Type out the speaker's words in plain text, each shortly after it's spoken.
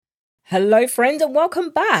Hello friends and welcome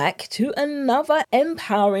back to another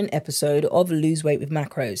empowering episode of Lose Weight with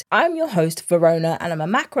Macros. I'm your host Verona and I'm a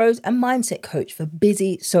macros and mindset coach for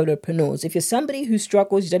busy solopreneurs. If you're somebody who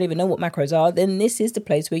struggles, you don't even know what macros are, then this is the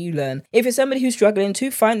place where you learn. If you're somebody who's struggling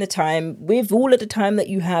to find the time with all of the time that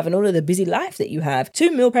you have and all of the busy life that you have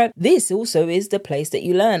to meal prep, this also is the place that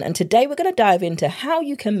you learn. And today we're going to dive into how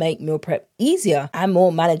you can make meal prep easier and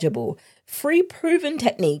more manageable. 3 proven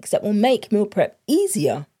techniques that will make meal prep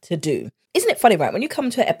easier to do. Isn't it funny, right? When you come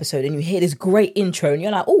to an episode and you hear this great intro and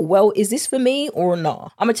you're like, oh, well, is this for me or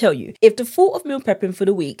not? I'm going to tell you, if the thought of meal prepping for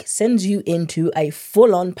the week sends you into a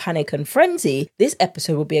full-on panic and frenzy, this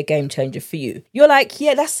episode will be a game changer for you. You're like,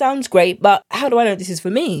 yeah, that sounds great, but how do I know this is for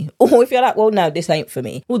me? Or if you're like, well, no, this ain't for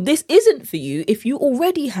me. Well, this isn't for you if you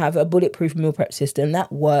already have a bulletproof meal prep system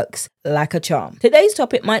that works like a charm. Today's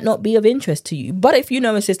topic might not be of interest to you, but if you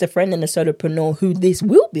know a sister friend and a solopreneur who this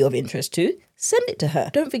will be of interest to, send it to her.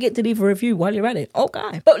 Don't forget to leave a review while you're at it.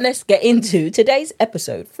 Okay. But let's get into today's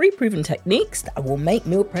episode. 3 proven techniques that will make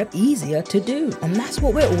meal prep easier to do. And that's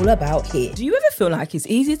what we're all about here. Do you ever feel like it's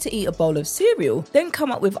easier to eat a bowl of cereal than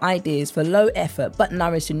come up with ideas for low effort but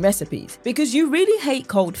nourishing recipes? Because you really hate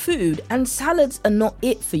cold food and salads are not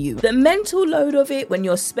it for you. The mental load of it when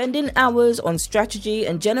you're spending hours on strategy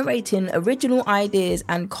and generating original ideas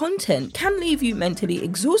and content can leave you mentally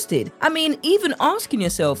exhausted. I mean, even asking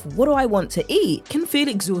yourself, what do I want to eat can feel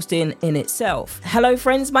exhausting in itself. Hello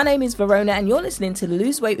friends, my name is Verona and you're listening to the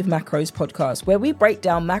Lose Weight with Macros podcast, where we break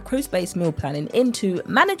down macros-based meal planning into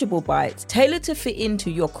manageable bites tailored to fit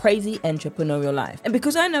into your crazy entrepreneurial life. And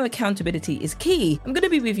because I know accountability is key, I'm going to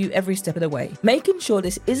be with you every step of the way, making sure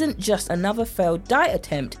this isn't just another failed diet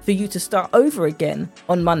attempt for you to start over again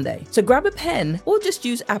on Monday. So grab a pen or just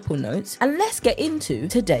use Apple Notes and let's get into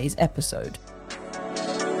today's episode.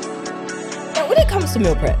 When it comes to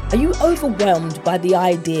meal prep, are you overwhelmed by the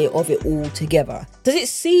idea of it all together? Does it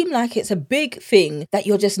seem like it's a big thing that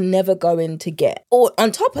you're just never going to get? Or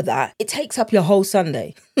on top of that, it takes up your whole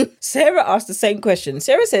Sunday? Sarah asked the same question.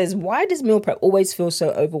 Sarah says, why does meal prep always feel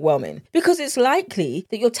so overwhelming? Because it's likely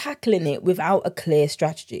that you're tackling it without a clear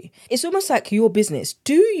strategy. It's almost like your business.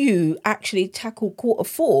 Do you actually tackle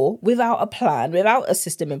Q4 without a plan, without a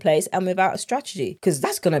system in place, and without a strategy? Because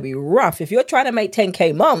that's going to be rough. If you're trying to make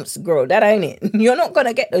 10K months, girl, that ain't it. You're not going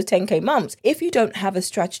to get those 10K months if you don't have a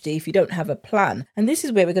strategy, if you don't have a plan. And this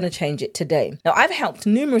is where we're going to change it today. Now, I've helped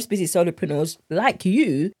numerous busy solopreneurs like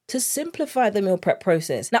you to simplify the meal prep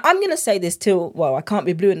process. Now, I'm going to say this till, well, I can't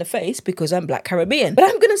be blue in the face because I'm Black Caribbean, but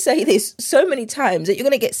I'm going to say this so many times that you're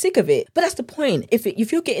going to get sick of it. But that's the point.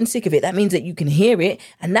 If you're getting sick of it, that means that you can hear it.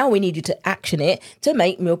 And now we need you to action it to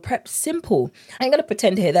make meal prep simple. I ain't going to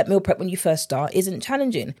pretend here that meal prep when you first start isn't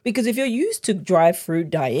challenging, because if you're used to drive-through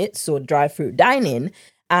diets or drive-through dining,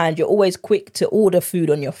 and you're always quick to order food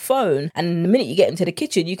on your phone, and the minute you get into the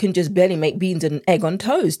kitchen, you can just barely make beans and egg on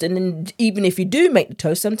toast. And then even if you do make the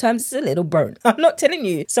toast, sometimes it's a little burnt. I'm not telling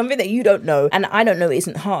you something that you don't know, and I don't know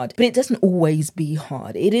isn't hard, but it doesn't always be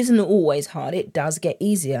hard. It isn't always hard. It does get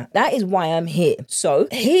easier. That is why I'm here. So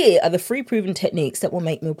here are the 3 proven techniques that will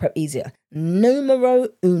make meal prep easier. Numero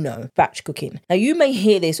uno, batch cooking. Now you may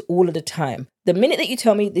hear this all of the time. The minute that you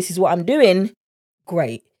tell me this is what I'm doing,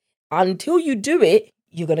 great. Until you do it,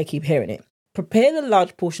 you're going to keep hearing it. Prepare the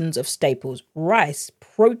large portions of staples, rice,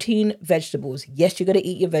 protein, vegetables. Yes, you're going to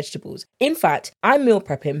eat your vegetables. In fact, I'm meal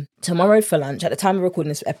prepping tomorrow for lunch. At the time of recording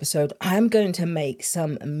this episode, I'm going to make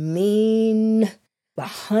some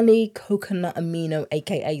honey coconut amino,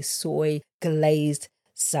 aka soy glazed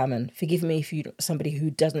salmon. Forgive me if you're somebody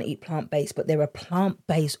who doesn't eat plant-based, but there are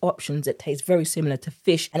plant-based options that taste very similar to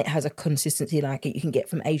fish and it has a consistency like it you can get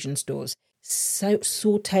from Asian stores. So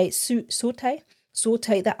saute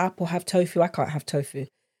that up or have tofu. I can't have tofu.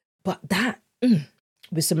 But that,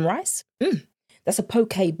 with some rice, that's a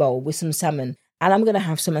poke bowl with some salmon. And I'm going to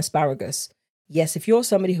have some asparagus. Yes, if you're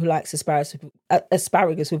somebody who likes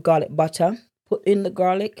asparagus with garlic butter, put in the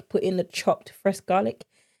garlic, put in the chopped fresh garlic,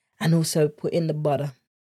 and also put in the butter.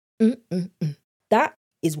 That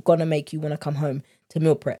is going to make you want to come home to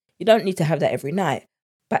meal prep. You don't need to have that every night.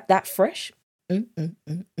 But that fresh,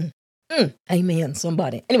 amen,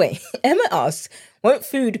 somebody. Anyway, Emma asks, won't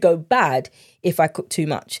food go bad if I cook too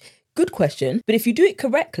much? Good question. But if you do it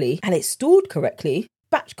correctly and it's stored correctly,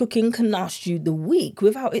 batch cooking can last you the week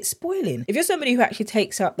without it spoiling. If you're somebody who actually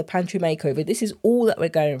takes up the pantry makeover, this is all that we're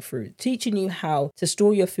going through, teaching you how to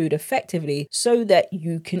store your food effectively so that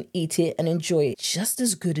you can eat it and enjoy it just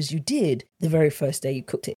as good as you did the very first day you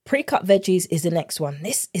cooked it. Pre-cut veggies is the next one.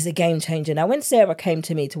 This is a game changer. Now, when Sarah came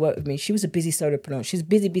to me to work with me, she was a busy solopreneur. She's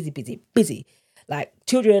busy. Like,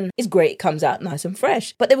 children is great, it comes out nice and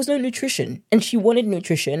fresh, but there was no nutrition, and she wanted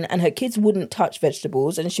nutrition, and her kids wouldn't touch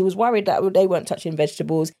vegetables, and she was worried that they weren't touching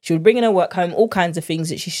vegetables. She would bring in her work home, all kinds of things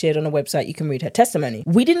that she shared on her website. You can read her testimony.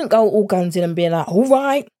 We didn't go all guns in and being like, all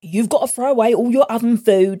right, you've got to throw away all your oven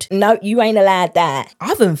food. No, you ain't allowed that.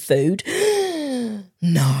 Oven food?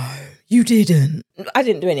 No. You didn't. I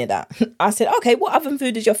didn't do any of that. I said, okay, what oven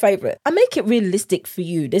food is your favorite? I make it realistic for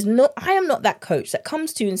you. I am not that coach that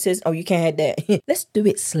comes to you and says, oh, you can't have that. Let's do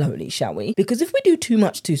it slowly, shall we? Because if we do too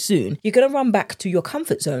much too soon, you're going to run back to your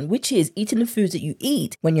comfort zone, which is eating the foods that you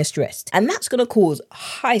eat when you're stressed. And that's going to cause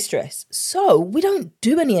high stress. So we don't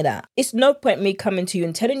do any of that. It's no point me coming to you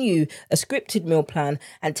and telling you a scripted meal plan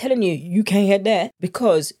and telling you can't have that,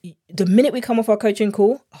 because the minute we come off our coaching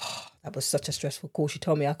call, that was such a stressful call. She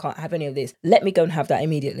told me I can't have any of this. Let me go and have that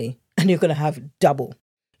immediately. And you're going to have double.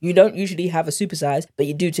 You don't usually have a supersize, but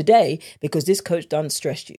you do today because this coach done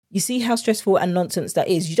stressed you. You see how stressful and nonsense that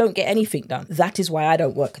is? You don't get anything done. That is why I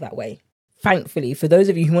don't work that way. Thankfully, for those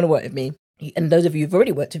of you who want to work with me, and those of you who've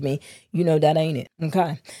already worked with me, you know that ain't it.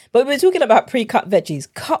 Okay. But we're talking about pre-cut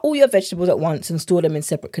veggies. Cut all your vegetables at once and store them in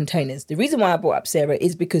separate containers. The reason why I brought up Sarah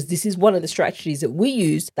is because this is one of the strategies that we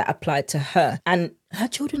used that applied to her. And her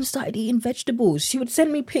children started eating vegetables. She would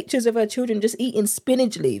send me pictures of her children just eating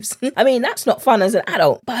spinach leaves. I mean, that's not fun as an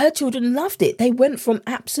adult, but her children loved it. They went from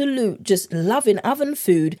absolute just loving oven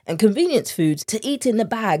food and convenience foods to eating the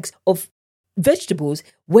bags of vegetables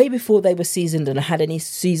way before they were seasoned and had any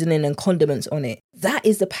seasoning and condiments on it. That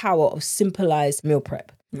is the power of simplified meal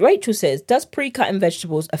prep. Rachel says, does pre-cutting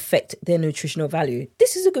vegetables affect their nutritional value?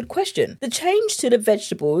 This is a good question. The change to the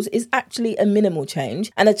vegetables is actually a minimal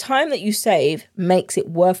change, and the time that you save makes it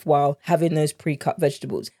worthwhile having those pre-cut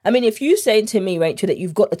vegetables. I mean, if you say to me, Rachel, that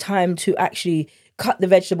you've got the time to actually cut the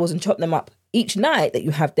vegetables and chop them up each night that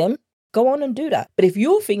you have them, go on and do that. But if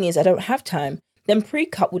your thing is, I don't have time, then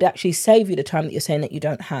pre-cut would actually save you the time that you're saying that you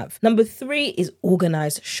don't have. Number 3 is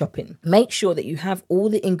organized shopping. Make sure that you have all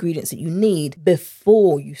the ingredients that you need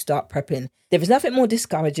before you start prepping. There is nothing more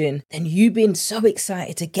discouraging than you being so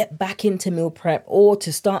excited to get back into meal prep or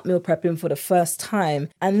to start meal prepping for the first time,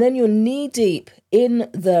 and then you're knee deep in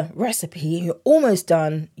the recipe, you're almost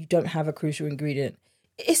done, you don't have a crucial ingredient.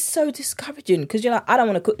 It's so discouraging because you're like, I don't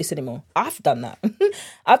want to cook this anymore. I've done that.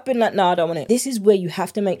 I've been like, no, I don't want it. This is where you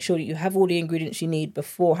have to make sure that you have all the ingredients you need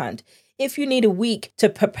beforehand. If you need a week to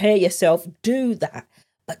prepare yourself, do that.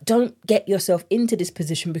 But don't get yourself into this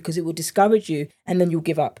position because it will discourage you and then you'll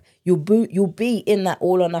give up. You'll be in that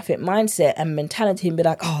all or nothing mindset and mentality and be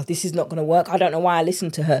like, oh, this is not going to work. I don't know why I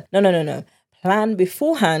listened to her. No. Plan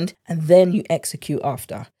beforehand and then you execute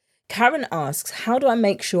after. Karen asks, how do I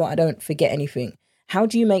make sure I don't forget anything? How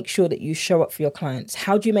do you make sure that you show up for your clients?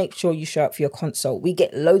 How do you make sure you show up for your consult? We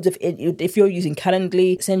get loads of, if you're using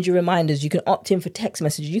Calendly, send you reminders. You can opt in for text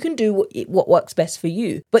messages. You can do what works best for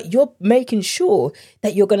you. But you're making sure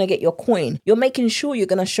that you're going to get your coin. You're making sure you're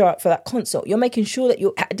going to show up for that consult. You're making sure that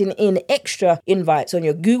you're adding in extra invites on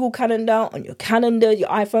your Google Calendar, on your calendar, your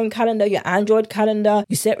iPhone calendar, your Android calendar.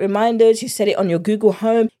 You set reminders. You set it on your Google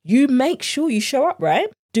Home. You make sure you show up, right?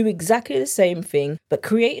 Do exactly the same thing, but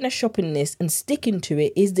creating a shopping list and sticking to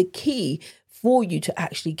it is the key for you to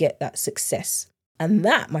actually get that success. And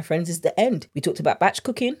that, my friends, is the end. We talked about batch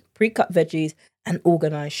cooking, pre-cut veggies, and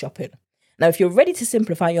organized shopping. Now, if you're ready to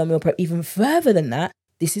simplify your meal prep even further than that,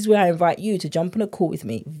 this is where I invite you to jump on a call with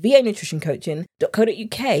me,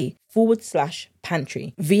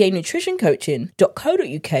 vanutritioncoaching.co.uk/pantry,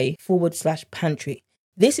 vanutritioncoaching.co.uk/pantry.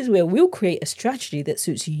 This is where we'll create a strategy that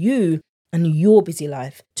suits you and your busy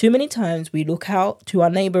life. Too many times we look out to our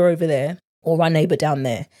neighbor over there or our neighbor down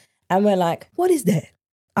there and we're like, what is that?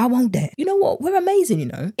 I want that. You know what? We're amazing, you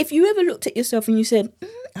know. If you ever looked at yourself and you said,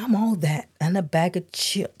 I'm all that and a bag of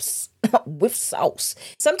chips with sauce.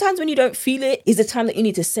 Sometimes when you don't feel it is the time that you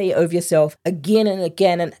need to say it over yourself again and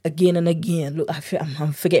again and again and again. Look,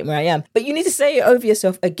 I'm forgetting where I am. But you need to say it over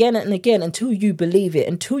yourself again and again until you believe it,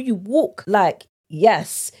 until you walk like,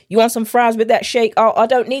 yes, you want some fries with that shake? Oh, I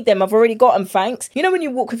don't need them. I've already got them, thanks. You know when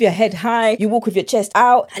you walk with your head high, you walk with your chest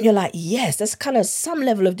out, and you're like, yes, that's kind of some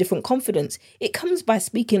level of different confidence. It comes by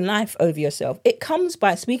speaking life over yourself. It comes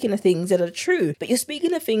by speaking the things that are true. But you're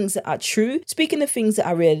speaking the things that are true, speaking the things that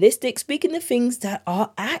are realistic, speaking the things that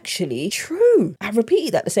are actually true. I repeat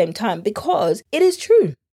it at the same time because it is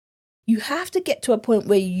true. You have to get to a point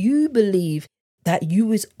where you believe that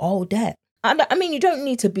you is all that. I mean, you don't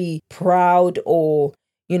need to be proud or,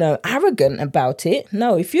 arrogant about it.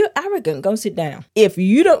 No, if you're arrogant, go sit down. If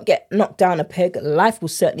you don't get knocked down a peg, life will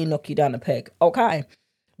certainly knock you down a peg. Okay.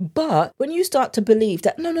 But when you start to believe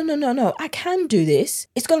that, no, I can do this,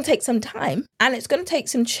 it's going to take some time and it's going to take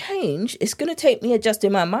some change. It's going to take me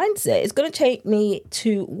adjusting my mindset. It's going to take me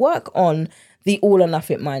to work on the all or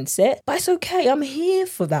nothing mindset. But it's okay. I'm here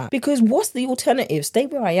for that. Because what's the alternative? Stay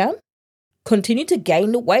where I am? Continue to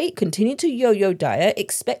gain the weight, continue to yo-yo diet,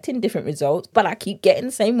 expecting different results, but I keep getting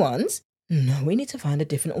the same ones? No, we need to find a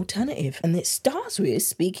different alternative. And it starts with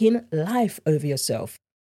speaking life over yourself.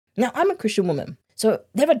 Now, I'm a Christian woman. So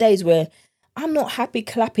there are days where I'm not happy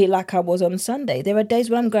clappy like I was on Sunday. There are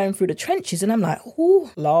days where I'm going through the trenches and I'm like,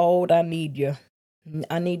 oh, Lord, I need you.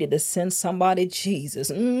 I needed to send somebody Jesus.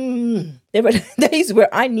 There are days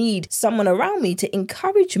where I need someone around me to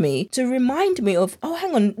encourage me, to remind me of, oh,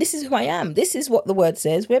 hang on, this is who I am. This is what the word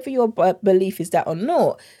says, whether your belief is that or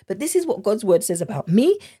not. But this is what God's word says about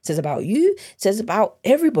me, says about you, says about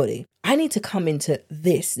everybody. I need to come into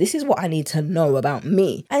this. This is what I need to know about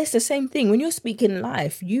me. And it's the same thing. When you're speaking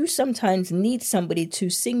life, you sometimes need somebody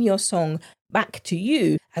to sing your song back to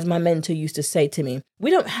you, as my mentor used to say to me.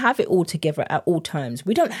 We don't have it all together at all times.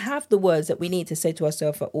 We don't have the words that we need to say to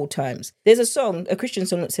ourselves at all times. There's a song, a Christian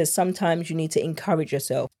song that says sometimes you need to encourage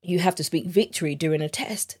yourself. You have to speak victory during a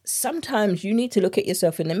test. Sometimes you need to look at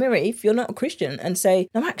yourself in the mirror if you're not a Christian and say,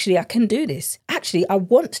 no, actually, I can do this. Actually, I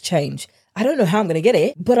want to change. I don't know how I'm going to get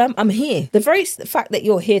it, but I'm here. The very fact that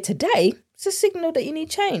you're here today is a signal that you need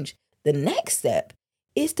change. The next step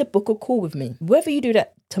is to book a call with me. Whether you do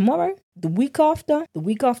that tomorrow, the week after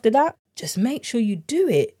that, just make sure you do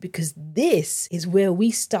it, because this is where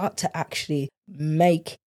we start to actually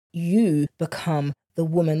make you become the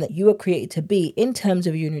woman that you are created to be in terms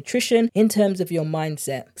of your nutrition, in terms of your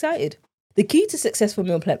mindset. Excited? The key to successful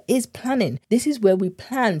meal prep is planning. This is where we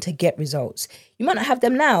plan to get results. You might not have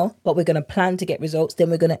them now, but we're going to plan to get results. Then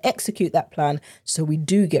we're going to execute that plan so we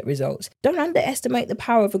do get results. Don't underestimate the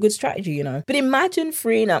power of a good strategy, you know. But imagine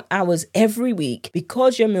freeing up hours every week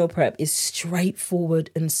because your meal prep is straightforward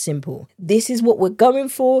and simple. This is what we're going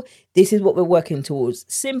for. This is what we're working towards.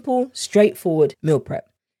 Simple, straightforward meal prep.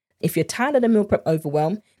 If you're tired of the meal prep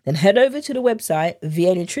overwhelm, then head over to the website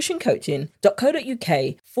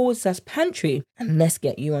vanutritioncoaching.co.uk/pantry and let's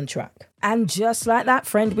get you on track. And just like that,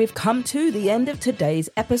 friend, we've come to the end of today's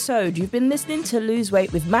episode. You've been listening to Lose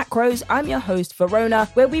Weight with Macros. I'm your host, Verona,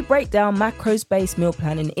 where we break down macros-based meal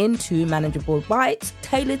planning into manageable bites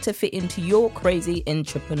tailored to fit into your crazy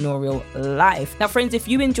entrepreneurial life. Now, friends, if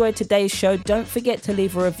you enjoyed today's show, don't forget to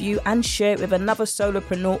leave a review and share it with another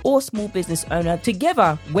solopreneur or small business owner.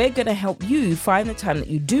 Together, we're going to help you find the time that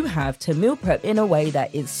you do have to meal prep in a way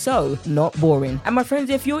that is so not boring. And my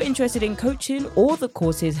friends, if you're interested in coaching or the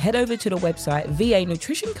courses, head over to the website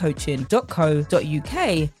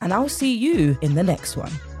vanutritioncoaching.co.uk and I'll see you in the next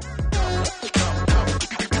one.